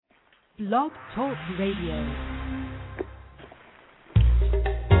Blog Talk Radio.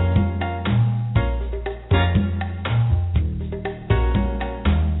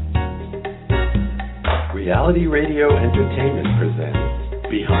 Reality Radio Entertainment presents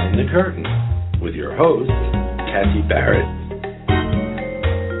Behind the Curtain with your host, Kathy Barrett.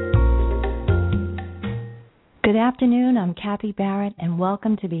 Good afternoon, I'm Kathy Barrett, and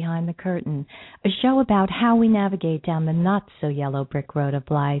welcome to Behind the Curtain, a show about how we navigate down the not-so-yellow brick road of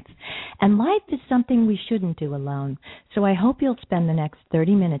life. And life is something we shouldn't do alone, so I hope you'll spend the next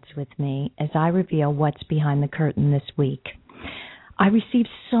 30 minutes with me as I reveal what's behind the curtain this week. I received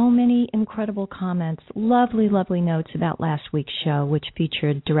so many incredible comments, lovely, lovely notes about last week's show, which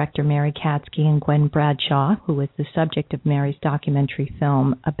featured director Mary Katzke and Gwen Bradshaw, who was the subject of Mary's documentary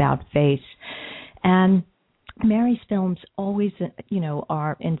film About Face. And Mary's films always,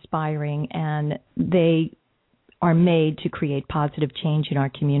 are inspiring, and they are made to create positive change in our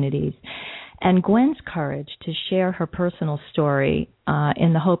communities. And Gwen's courage to share her personal story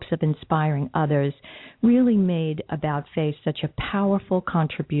in the hopes of inspiring others really made About Face such a powerful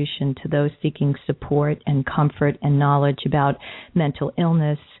contribution to those seeking support and comfort and knowledge about mental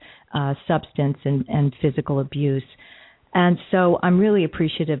illness, substance, and physical abuse. And so I'm really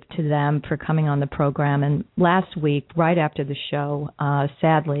appreciative to them for coming on the program. And last week, right after the show,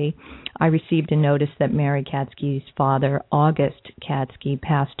 sadly, I received a notice that Mary Katzke's father, August Katzke,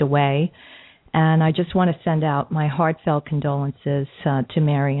 passed away. And I just want to send out my heartfelt condolences to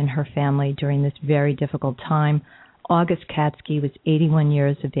Mary and her family during this very difficult time. August Katzke was 81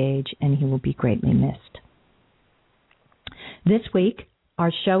 years of age, and he will be greatly missed. This week,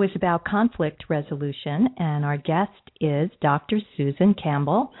 our show is about conflict resolution, and our guest is Dr. Susan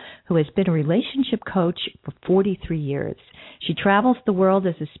Campbell, who has been a relationship coach for 43 years. She travels the world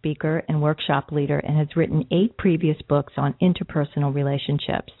as a speaker and workshop leader and has written 8 previous books on interpersonal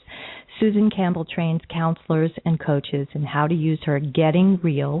relationships. Susan Campbell trains counselors and coaches in how to use her Getting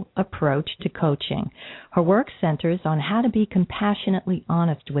Real approach to coaching. Her work centers on how to be compassionately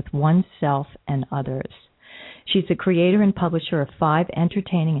honest with oneself and others. She's the creator and publisher of 5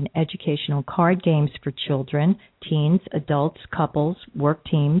 entertaining and educational card games for children, teens, adults, couples, work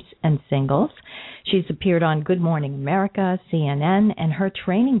teams, and singles. She's appeared on Good Morning America, CNN, and her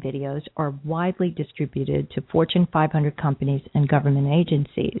training videos are widely distributed to Fortune 500 companies and government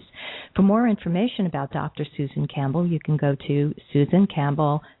agencies. For more information about Dr. Susan Campbell, you can go to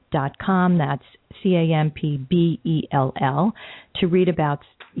susancampbell.com, that's CAMPBELL, to read about,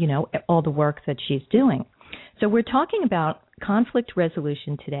 all the work that she's doing. So we're talking about conflict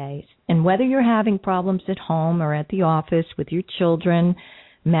resolution today, and whether you're having problems at home or at the office with your children,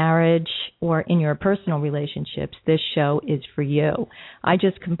 marriage, or in your personal relationships, this show is for you. I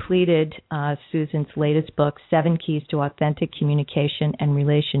just completed Susan's latest book, 7 Keys to Authentic Communication and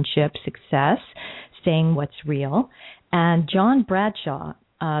Relationship Success, Saying What's Real. And John Bradshaw,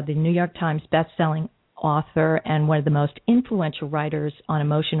 the New York Times bestselling author and one of the most influential writers on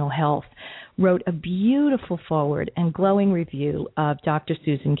emotional health, wrote a beautiful foreword and glowing review of Dr.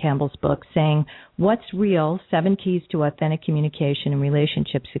 Susan Campbell's book, saying, What's Real? 7 Keys to Authentic Communication and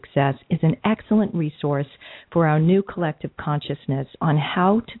Relationship Success is an excellent resource for our new collective consciousness on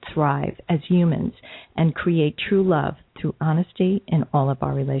how to thrive as humans and create true love through honesty in all of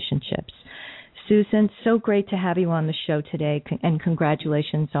our relationships. Susan, so great to have you on the show today, and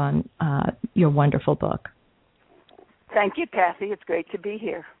congratulations on your wonderful book. Thank you, Kathy. It's great to be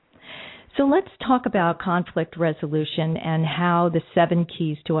here. So let's talk about conflict resolution and how the 7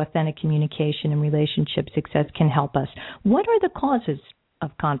 keys to authentic communication and relationship success can help us. What are the causes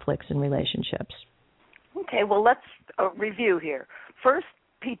of conflicts in relationships? Okay, well, let's review here. First,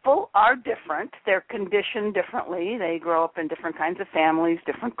 people are different. They're conditioned differently. They grow up in different kinds of families,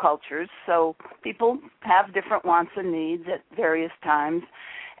 different cultures. So people have different wants and needs at various times.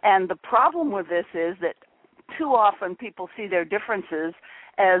 And the problem with this is that too often people see their differences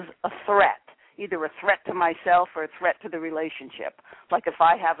as a threat, either a threat to myself or a threat to the relationship. Like if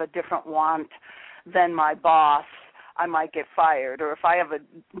I have a different want than my boss, I might get fired. Or if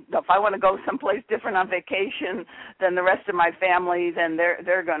I want to go someplace different on vacation than the rest of my family, then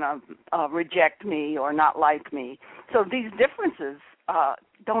they're going to reject me or not like me. So these differences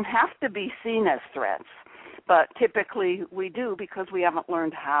don't have to be seen as threats, but typically we do because we haven't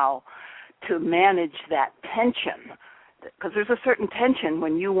learned how to manage that tension. Because there's a certain tension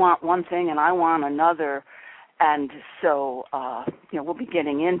when you want one thing and I want another. And so, we'll be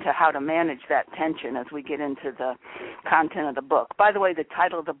getting into how to manage that tension as we get into the content of the book. By the way, the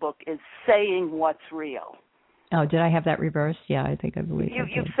title of the book is Saying What's Real. Oh, did I have that reversed? Yeah, I believe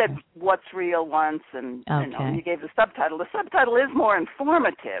You've said what's real once, and okay. You gave the subtitle. The subtitle is more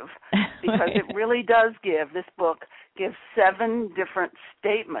informative because it really does this book gives 7 different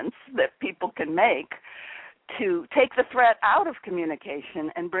statements that people can make to take the threat out of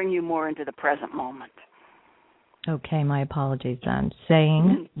communication and bring you more into the present moment. Okay, my apologies then.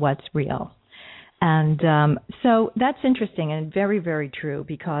 Saying what's real. And so that's interesting and very, very true,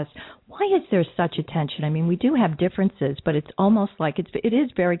 because why is there such a tension? I mean, we do have differences, but it's almost like it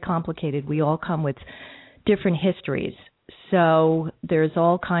is very complicated. We all come with different histories. So there's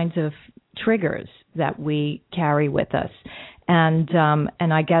all kinds of triggers that we carry with us. And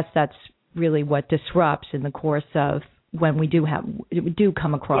I guess that's really what disrupts in the course of when we do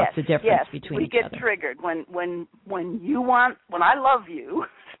come across the difference between each other. We get triggered when I love you,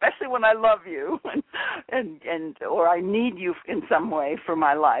 especially when I love you and or I need you in some way for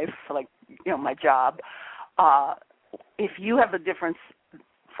my life, like my job. If you have a difference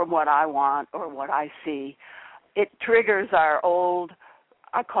from what I want or what I see, it triggers our old,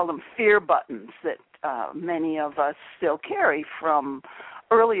 I call them fear buttons that many of us still carry from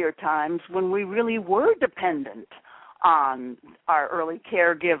earlier times when we really were dependent on our early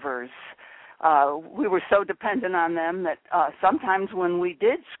caregivers. We were so dependent on them that sometimes when we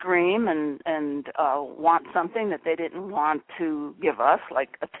did scream and want something that they didn't want to give us,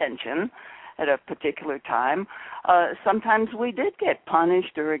 like attention at a particular time, sometimes we did get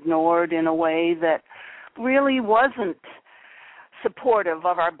punished or ignored in a way that really wasn't supportive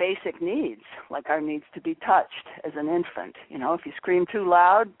of our basic needs, like our needs to be touched as an infant. If you scream too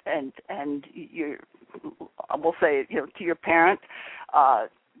loud and you're, we'll say, to your parent,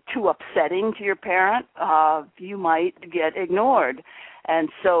 too upsetting to your parent, you might get ignored. And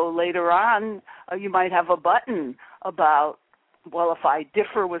so later on, you might have a button about, well, if I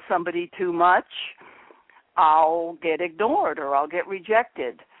differ with somebody too much, I'll get ignored or I'll get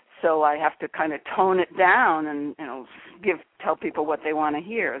rejected. So I have to kind of tone it down and, tell people what they want to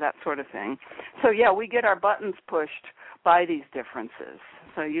hear, that sort of thing. So, we get our buttons pushed by these differences.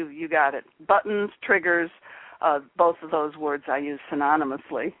 So you got it. Buttons, triggers, both of those words I use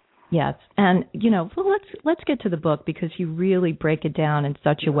synonymously. Yes, and let's get to the book, because you really break it down in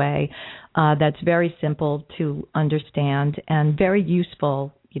such a way that's very simple to understand and very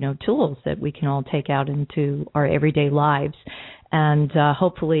useful, tools that we can all take out into our everyday lives, and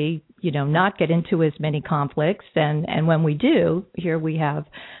hopefully, not get into as many conflicts. And when we do, here we have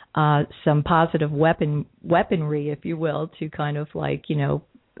some positive weaponry, if you will, to kind of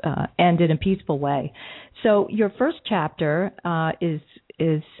end in a peaceful way. So your first chapter is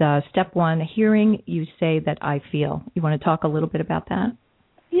step 1, hearing you say that I feel. You want to talk a little bit about that?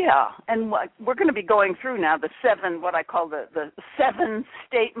 Yeah, and we're going to be going through now the 7, what I call the 7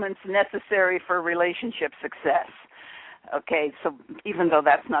 statements necessary for relationship success. Okay, so even though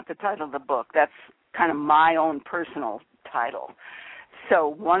that's not the title of the book, that's kind of my own personal title. So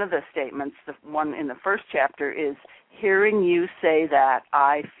one of the statements, the one in the first chapter, is hearing you say that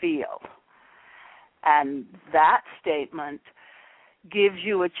I feel. And that statement gives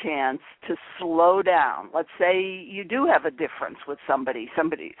you a chance to slow down. Let's say you do have a difference with somebody.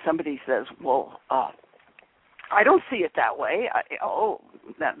 Somebody says, well, I don't see it that way.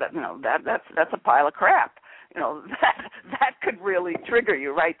 That's a pile of crap. That could really trigger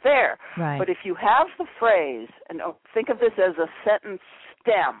you right there. Right. But if you have the phrase, and think of this as a sentence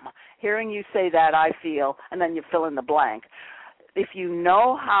stem, hearing you say that I feel, and then you fill in the blank. If you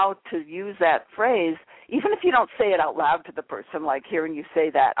know how to use that phrase, even if you don't say it out loud to the person, like hearing you say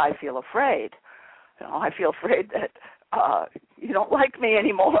that I feel afraid, I feel afraid that you don't like me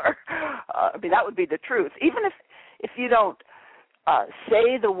anymore. That would be the truth. Even if you don't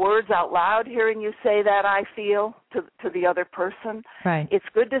say the words out loud, hearing you say that I feel to the other person, right. It's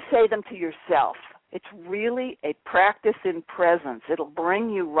good to say them to yourself. It's really a practice in presence. It'll bring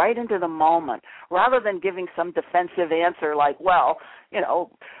you right into the moment, rather than giving some defensive answer like, well,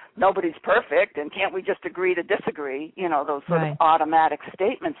 nobody's perfect, and can't we just agree to disagree? Those sort right. of automatic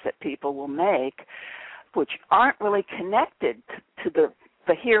statements that people will make, which aren't really connected to the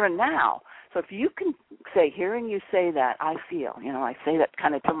here and now. So if you can say, hearing you say that, I feel, I say that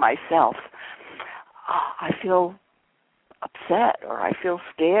kind of to myself, I feel upset, or I feel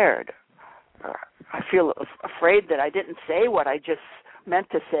scared, or I feel afraid that I didn't say what I just meant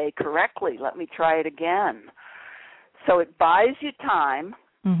to say correctly. Let me try it again. So it buys you time,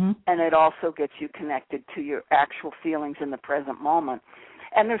 mm-hmm. and it also gets you connected to your actual feelings in the present moment.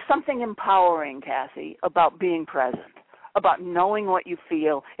 And there's something empowering, Kathy, about being present, about knowing what you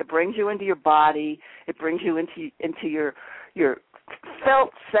feel. It brings you into your body. It brings you into your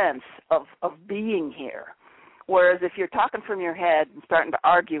felt sense of being here. Whereas if you're talking from your head and starting to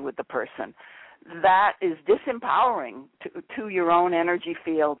argue with the person, that is disempowering to your own energy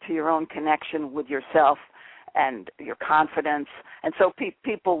field, to your own connection with yourself and your confidence. And so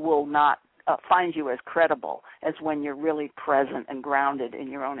people will not find you as credible as when you're really present and grounded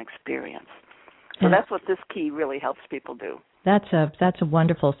in your own experience. So that's what this key really helps people do. That's a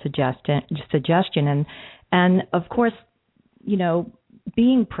wonderful suggestion, and of course,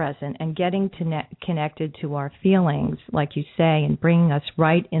 being present and getting connected to our feelings, like you say, and bringing us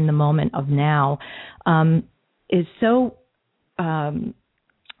right in the moment of now, is so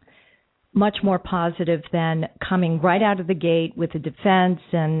much more positive than coming right out of the gate with a defense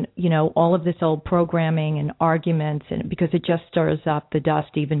and, all of this old programming and arguments, and because it just stirs up the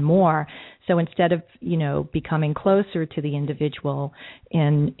dust even more. So instead of, becoming closer to the individual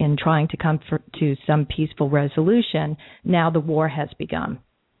in trying to come to some peaceful resolution, now the war has begun,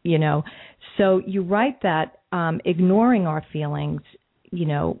 So you write that ignoring our feelings,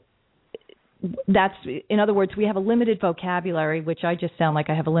 that's, in other words, we have a limited vocabulary, which I just sound like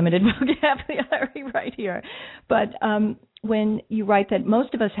I have a limited vocabulary right here. But when you write that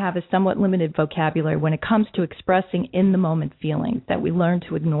most of us have a somewhat limited vocabulary when it comes to expressing in-the-moment feelings, that we learn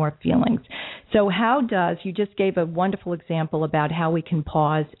to ignore feelings. So you just gave a wonderful example about how we can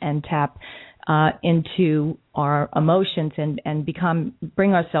pause and tap into our emotions and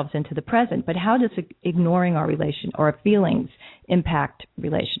bring ourselves into the present. But how does ignoring our feelings impact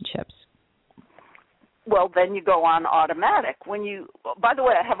relationships? Well, then you go on automatic. By the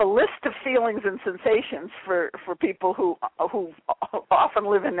way, I have a list of feelings and sensations for people who often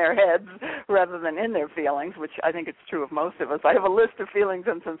live in their heads rather than in their feelings, which I think it's true of most of us. I have a list of feelings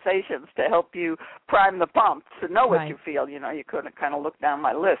and sensations to help you prime the pump to know what you feel. You could kind of look down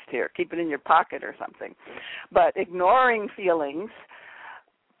my list here, keep it in your pocket or something. But ignoring feelings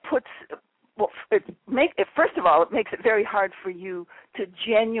first of all, it makes it very hard for you to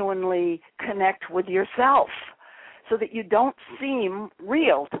genuinely connect with yourself, so that you don't seem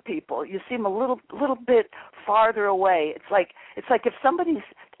real to people. You seem a little bit farther away. It's like if somebody's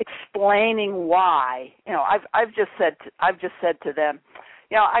explaining why. I've just said to them,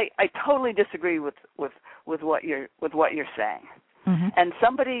 I totally disagree with what you're saying, mm-hmm. and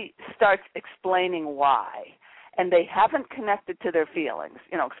somebody starts explaining why. And they haven't connected to their feelings,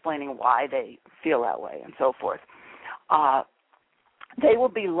 explaining why they feel that way and so forth. They will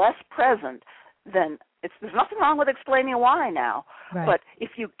be less present than there's nothing wrong with explaining why now. Right. But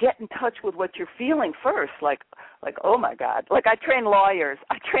if you get in touch with what you're feeling first, like oh my God, like I train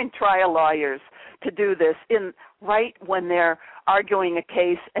trial lawyers to do this right when they're arguing a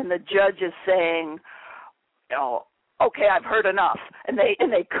case and the judge is saying, okay, I've heard enough, and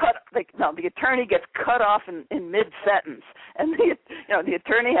the attorney gets cut off in mid-sentence, and the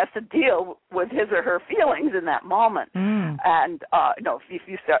attorney has to deal with his or her feelings in that moment. And if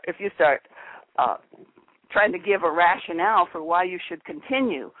you start trying to give a rationale for why you should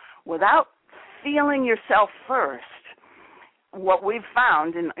continue without feeling yourself first, what we've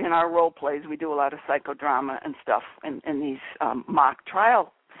found in our role plays, we do a lot of psychodrama and stuff in these mock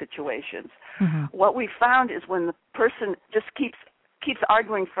trial situations. Mm-hmm. What we found is when the person just keeps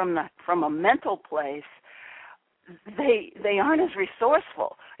arguing from a mental place, they aren't as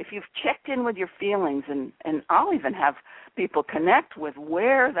resourceful. If you've checked in with your feelings, and I'll even have people connect with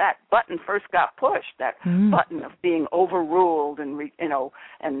where that button first got pushed, that button of being overruled and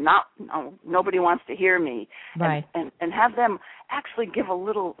not nobody wants to hear me, right? And have them actually give a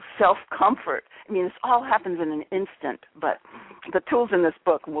little self-comfort. I mean, this all happens in an instant, but the tools in this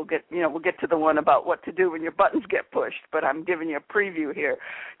book, we'll get to the one about what to do when your buttons get pushed, but I'm giving you a preview here.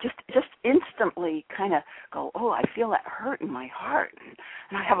 Just instantly kind of go, oh, I feel that hurt in my heart,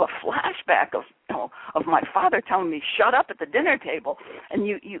 and I have a flashback of my father telling me shut up at the dinner table, and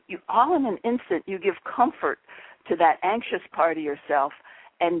you all in an instant you give comfort to that anxious part of yourself,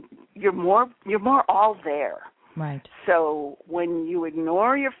 and you're more all there. Right. So when you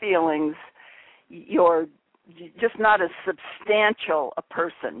ignore your feelings, you're just not as substantial a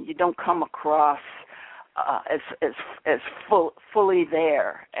person. You don't come across as fully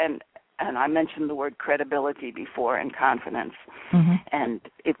there. And I mentioned the word credibility before, and confidence. Mm-hmm. And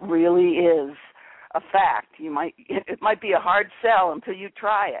it really is a fact. It might be a hard sell until you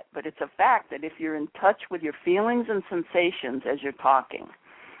try it, but it's a fact that if you're in touch with your feelings and sensations as you're talking,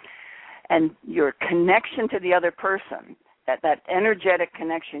 and your connection to the other person, that energetic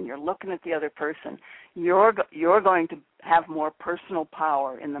connection, you're looking at the other person, you're going to have more personal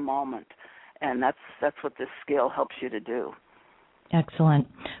power in the moment, and that's what this skill helps you to do. Excellent.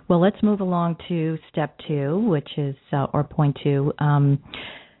 Well, let's move along to step 2, which is, or point 2,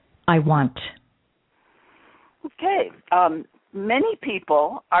 I want. Okay. Many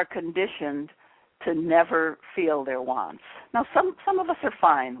people are conditioned to never feel their wants. Now, some of us are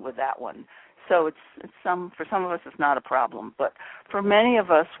fine with that one. So for some of us it's not a problem. But for many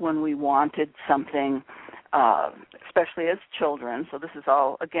of us, when we wanted something, especially as children, so this is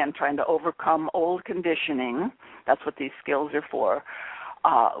all, again, trying to overcome old conditioning. That's what these skills are for.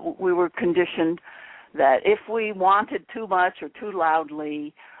 We were conditioned that if we wanted too much or too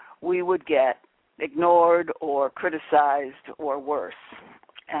loudly, we would get ignored or criticized or worse.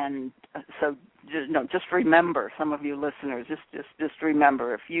 And so just remember, some of you listeners, just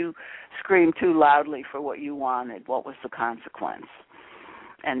remember, if you screamed too loudly for what you wanted, what was the consequence?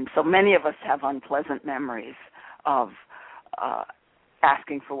 And so many of us have unpleasant memories of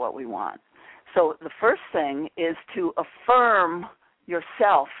asking for what we want. So the first thing is to affirm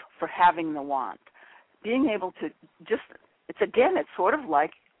yourself for having the want. Being able to it's sort of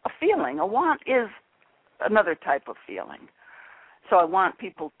like a feeling. A want is another type of feeling. So I want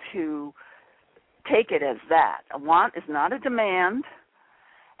people to take it as that. A want is not a demand,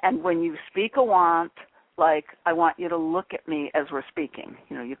 and when you speak a want, like, I want you to look at me as we're speaking.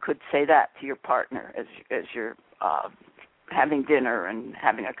 You could say that to your partner as you're having dinner and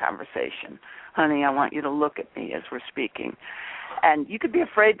having a conversation. Honey, I want you to look at me as we're speaking. And you could be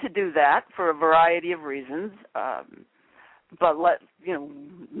afraid to do that for a variety of reasons, but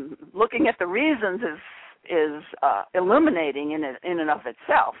looking at the reasons is illuminating in and of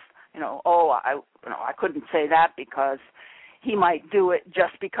itself. I couldn't say that because he might do it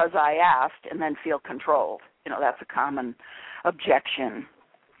just because I asked and then feel controlled. That's a common objection.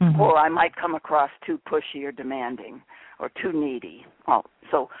 Mm-hmm. Or I might come across too pushy or demanding or too needy.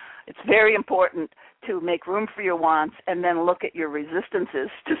 So it's very important to make room for your wants and then look at your resistances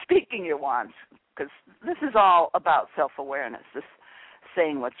to speaking your wants, because this is all about self-awareness. This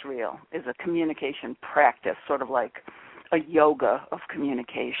saying what's real is a communication practice, sort of like a yoga of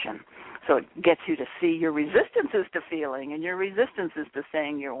communication. So it gets you to see your resistances to feeling and your resistances to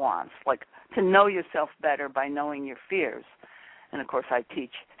saying your wants, like to know yourself better by knowing your fears. And, of course, I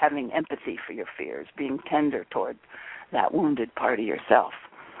teach having empathy for your fears, being tender toward that wounded part of yourself.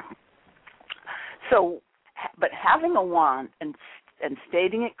 So, but having a want and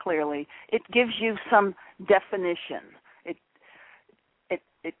stating it clearly, it gives you some definition.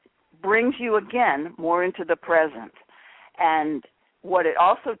 It brings you, again, more into the present. And what it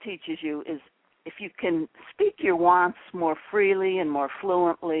also teaches you is if you can speak your wants more freely and more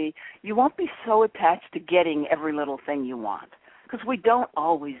fluently, you won't be so attached to getting every little thing you want, because we don't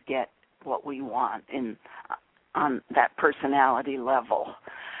always get what we want on that personality level.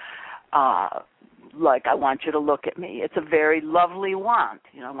 Like, I want you to look at me. It's a very lovely want.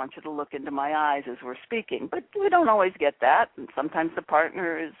 I want you to look into my eyes as we're speaking. But we don't always get that. And sometimes the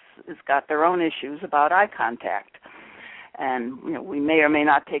partner has got their own issues about eye contact. And, we may or may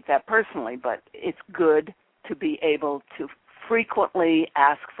not take that personally, but it's good to be able to frequently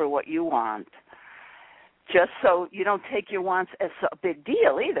ask for what you want, just so you don't take your wants as a big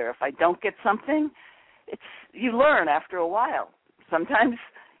deal either. If I don't get something, you learn after a while. Sometimes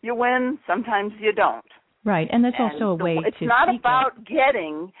you win, sometimes you don't. Right, and there's also a way to It's not about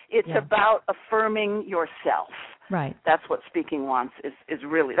getting, it's about affirming yourself. Right. That's what speaking wants is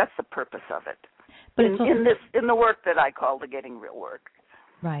really, that's the purpose of it. But in the work that I call the Getting Real work.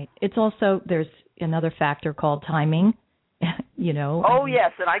 Right. It's also, there's another factor called timing. Oh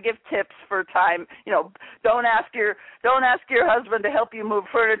yes, and I give tips for time. Don't ask your husband to help you move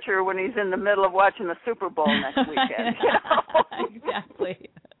furniture when he's in the middle of watching the Super Bowl next weekend. Exactly.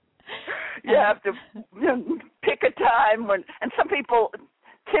 You have to pick a time and some people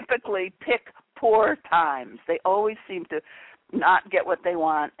typically pick poor times. They always seem to not get what they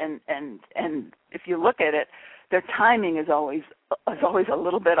want, and if you look at it, their timing is always a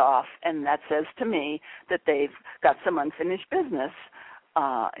little bit off, and that says to me that they've got some unfinished business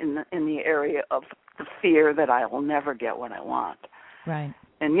in the area of the fear that I will never get what I want. Right.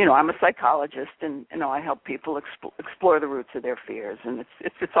 And I'm a psychologist, and I help people explore the roots of their fears, and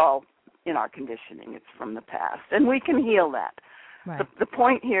it's all in our conditioning. It's from the past, and we can heal that. Right. The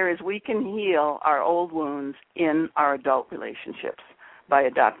point here is we can heal our old wounds in our adult relationships by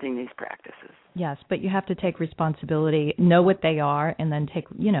adopting these practices. Yes, but you have to take responsibility, know what they are, and then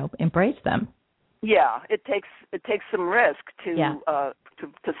embrace them. Yeah, it takes some risk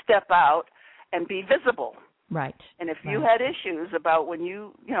to step out and be visible. Right. And if you had issues about when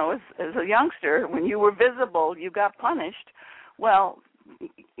as a youngster, when you were visible, you got punished. Well,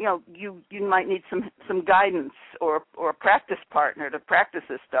 you might need some guidance or a practice partner to practice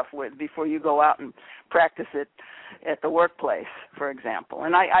this stuff with before you go out and practice it at the workplace, for example.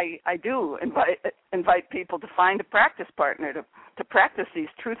 And I do invite people to find a practice partner to practice these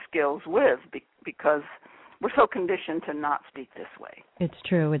truth skills with, because we're so conditioned to not speak this way. It's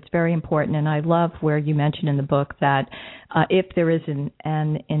true. It's very important. And I love where you mentioned in the book that if there is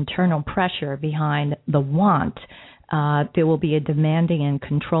an internal pressure behind the want, there will be a demanding and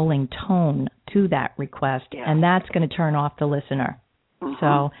controlling tone to that request, and that's going to turn off the listener. Mm-hmm.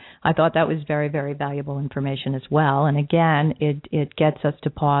 So I thought that was very, very valuable information as well. And again, it gets us to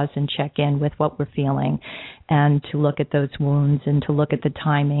pause and check in with what we're feeling and to look at those wounds and to look at the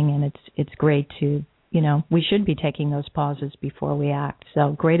timing. And it's great to, we should be taking those pauses before we act.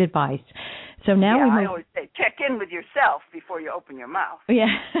 So great advice. So now I always say check in with yourself before you open your mouth. Yeah.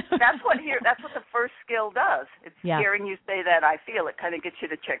 That's what the first skill does. It's hearing you say that I feel. It kind of gets you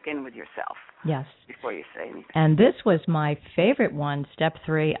to check in with yourself. Yes. Before you say anything. And this was my favorite one, step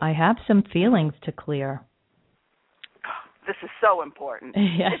 3. I have some feelings to clear. This is so important.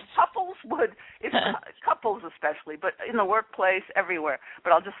 Yes. If couples especially, but in the workplace, everywhere.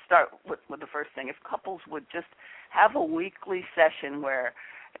 But I'll just start with the first thing. If couples would just have a weekly session where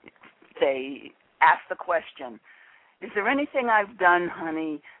they ask the question, is there anything I've done,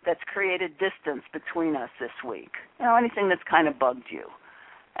 honey, that's created distance between us this week? Anything that's kind of bugged you?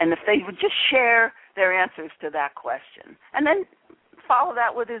 And if they would just share their answers to that question. And then follow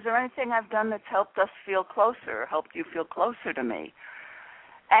that with, is there anything I've done that's helped us feel closer or helped you feel closer to me?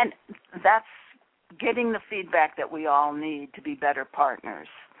 And that's getting the feedback that we all need to be better partners.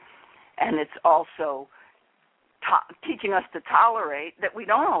 And it's also teaching us to tolerate that we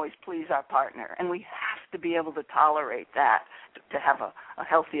don't always please our partner, and we have to be able to tolerate that to have a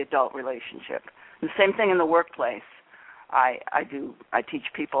healthy adult relationship. And the same thing in the workplace. I teach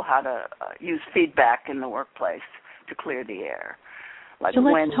people how to use feedback in the workplace to clear the air. Like so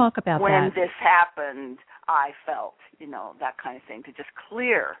let's talk about when that. When this happened, I felt, that kind of thing, to just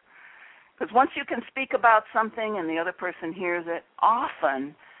clear. Because once you can speak about something and the other person hears it,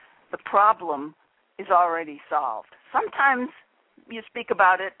 often the problem is already solved. Sometimes you speak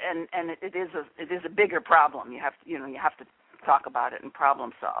about it and it is a bigger problem. You have to talk about it and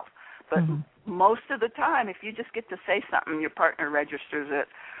problem solve. But most of the time, if you just get to say something, your partner registers it,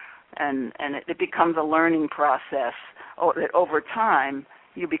 and it becomes a learning process. That over time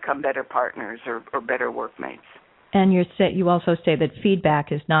you become better partners or better workmates. And you also say that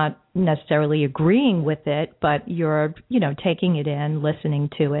feedback is not necessarily agreeing with it, but you're, taking it in, listening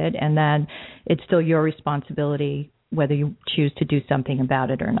to it, and then it's still your responsibility whether you choose to do something about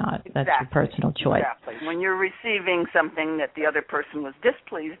it or not. That's your personal choice. Exactly. When you're receiving something that the other person was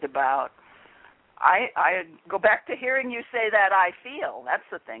displeased about, I go back to hearing you say that I feel. That's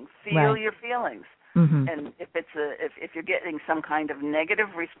the thing. Feel your feelings. Mm-hmm. And if you're getting some kind of negative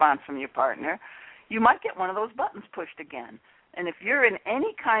response from your partner, you might get one of those buttons pushed again. And if you're in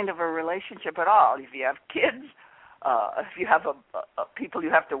any kind of a relationship at all, if you have kids, if you have people you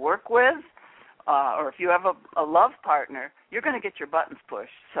have to work with, or if you have a love partner, you're going to get your buttons pushed.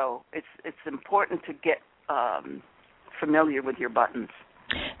 So it's important to get familiar with your buttons.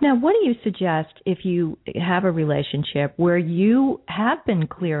 Now, what do you suggest if you have a relationship where you have been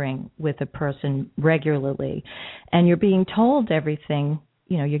clearing with a person regularly and you're being told everything,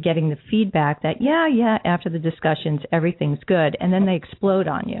 you're getting the feedback that, after the discussions, everything's good, and then they explode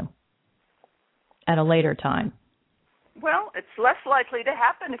on you at a later time? Well, it's less likely to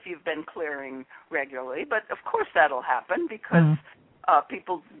happen if you've been clearing regularly, but of course that'll happen because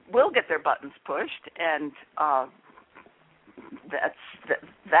people will get their buttons pushed, and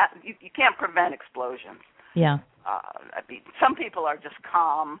you can't prevent explosions. Yeah. Some people are just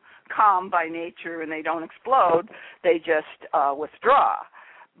calm by nature, and they don't explode. They just withdraw.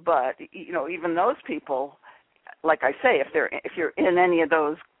 But even those people, like I say, if you're in any of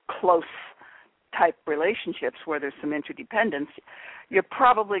those close type relationships where there's some interdependence, you're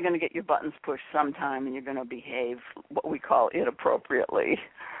probably going to get your buttons pushed sometime, and you're going to behave what we call inappropriately,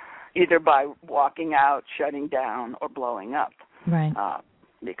 either by walking out, shutting down, or blowing up. Right.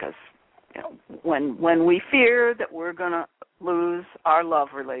 Because when we fear that we're going to lose our love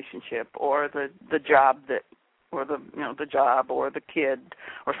relationship or the job or the job or the kid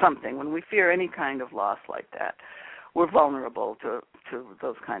or something, when we fear any kind of loss like that, we're vulnerable to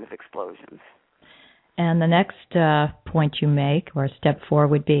those kind of explosions. And the next point you make, or step 4,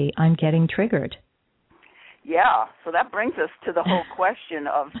 would be, I'm getting triggered. Yeah, so that brings us to the whole question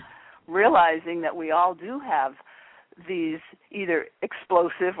of realizing that we all do have these either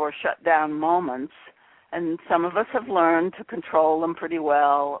explosive or shut down moments, and some of us have learned to control them pretty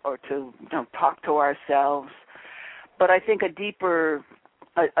well, or to talk to ourselves. But I think a deeper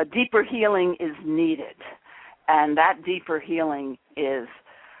healing is needed, and that deeper healing is,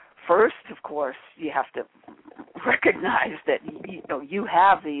 first, of course, you have to recognize that you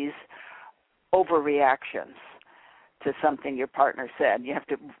have these overreactions to something your partner said. You have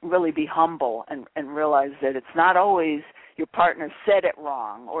to really be humble and realize that it's not always your partner said it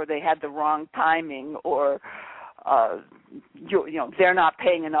wrong, or they had the wrong timing, or they're not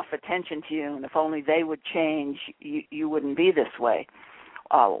paying enough attention to you, and if only they would change, you wouldn't be this way.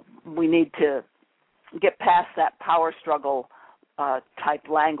 We need to get past that power struggle type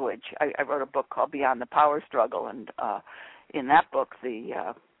language. I wrote a book called Beyond the Power Struggle, and in that book,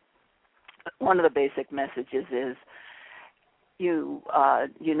 one of the basic messages is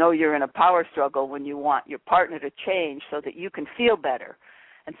you're in a power struggle when you want your partner to change so that you can feel better.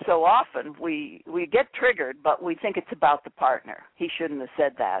 And so often we get triggered, but we think it's about the partner. He shouldn't have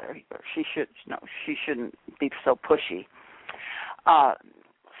said that, or she shouldn't be so pushy.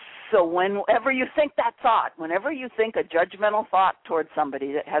 So whenever you think that thought, whenever you think a judgmental thought towards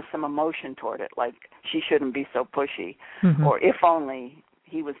somebody that has some emotion toward it, like she shouldn't be so pushy, mm-hmm. or if only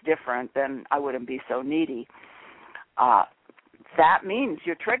he was different, then I wouldn't be so needy, that means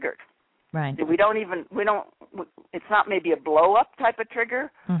you're triggered. Right. It's not maybe a blow-up type of trigger,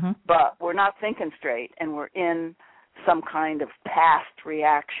 mm-hmm. but we're not thinking straight, and we're in some kind of past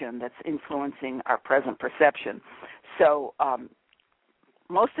reaction that's influencing our present perception. So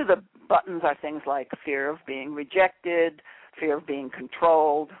most of the buttons are things like fear of being rejected, fear of being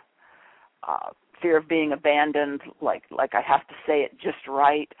controlled, fear of being abandoned, like I have to say it just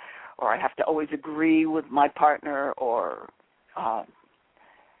right, or I have to always agree with my partner, or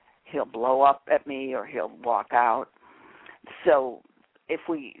he'll blow up at me, or he'll walk out. So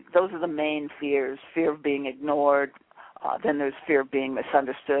those are the main fears: fear of being ignored. Then there's fear of being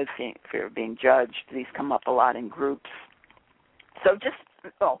misunderstood, fear of being judged. These come up a lot in groups.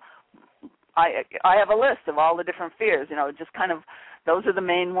 So I have a list of all the different fears. Just kind of those are the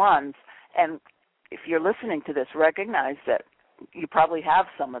main ones. And if you're listening to this, recognize that you probably have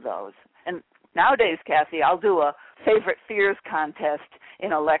some of those. And nowadays, Kathy, I'll do a favorite fears contest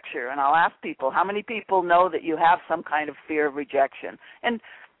in a lecture, and I'll ask people, how many people know that you have some kind of fear of rejection? And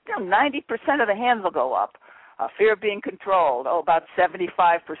 90% of the hands will go up. Fear of being controlled, about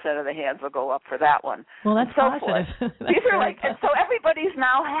 75% of the hands will go up for that one. Well, that's so positive. And so everybody's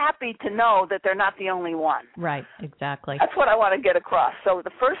now happy to know that they're not the only one. Right, exactly. That's what I want to get across. So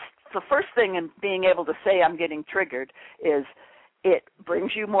the first thing in being able to say I'm getting triggered is it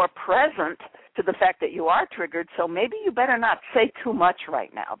brings you more present to the fact that you are triggered, so maybe you better not say too much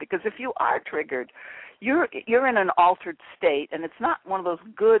right now, because if you are triggered, you're in an altered state, and it's not one of those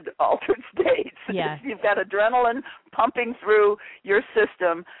good altered states. Yeah. You've got adrenaline pumping through your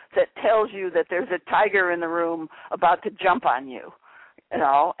system that tells you that there's a tiger in the room about to jump on you,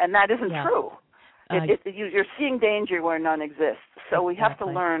 and that isn't true. You're seeing danger where none exists. So we have to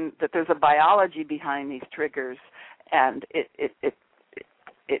learn that there's a biology behind these triggers, and it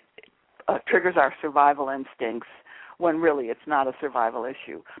triggers our survival instincts when really it's not a survival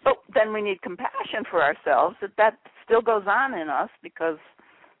issue. But then we need compassion for ourselves that still goes on in us, because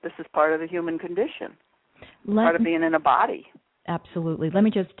this is part of the human condition, part of being in a body. Absolutely. Let me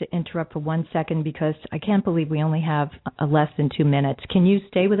just interrupt for 1 second, because I can't believe we only have less than 2 minutes. Can you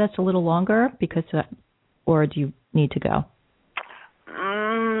stay with us a little longer, or do you need to go?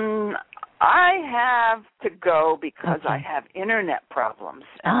 I have to go because I have internet problems,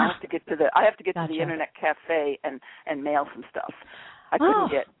 and I have to get to the internet cafe and mail some stuff. I couldn't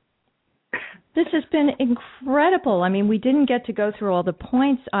get. This has been incredible. I mean, we didn't get to go through all the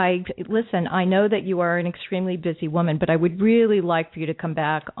points. Listen, I know that you are an extremely busy woman, but I would really like for you to come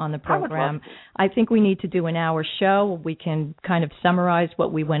back on the program. I think we need to do an hour show. We can kind of summarize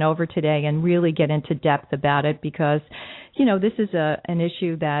what we went over today and really get into depth about it, because, this is an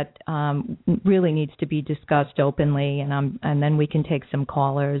issue that really needs to be discussed openly, and then we can take some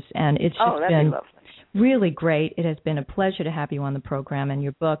callers. And it's just been really great. It has been a pleasure to have you on the program, and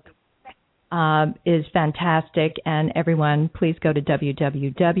your book is fantastic. And everyone, please go to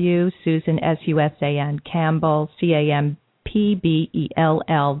www.Susan, S-U-S-A-N, Campbell,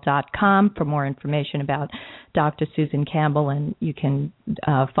 CAMPBELL.com for more information about Dr. Susan Campbell, and you can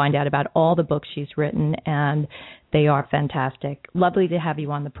find out about all the books she's written, and they are fantastic. Lovely to have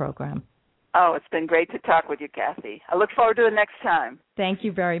you on the program. Oh, it's been great to talk with you, Kathy. I look forward to the next time. Thank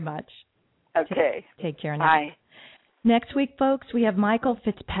you very much. Okay. Take care now. Bye. Next week, folks, we have Michael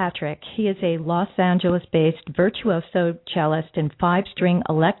Fitzpatrick. He is a Los Angeles-based virtuoso cellist and five-string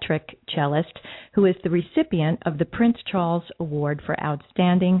electric cellist who is the recipient of the Prince Charles Award for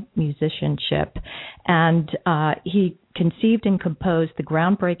Outstanding Musicianship. And he conceived and composed the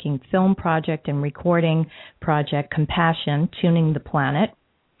groundbreaking film project and recording project Compassion, Tuning the Planet,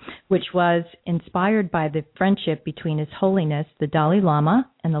 which was inspired by the friendship between His Holiness the Dalai Lama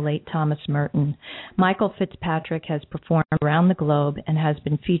and the late Thomas Merton. Michael Fitzpatrick has performed around the globe and has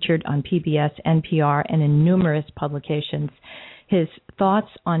been featured on PBS, NPR, and in numerous publications. His thoughts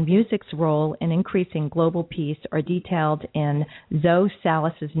on music's role in increasing global peace are detailed in Zoe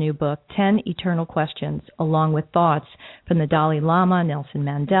Salas's new book, 10 Eternal Questions, along with thoughts from the Dalai Lama, Nelson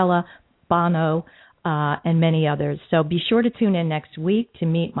Mandela, Bono, and many others. So be sure to tune in next week to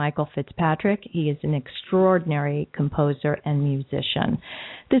meet Michael Fitzpatrick. He is an extraordinary composer and musician.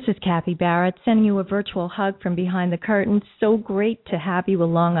 This is Kathy Barrett sending you a virtual hug from behind the curtain. So great to have you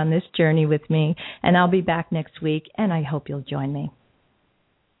along on this journey with me, and I'll be back next week, and I hope you'll join me.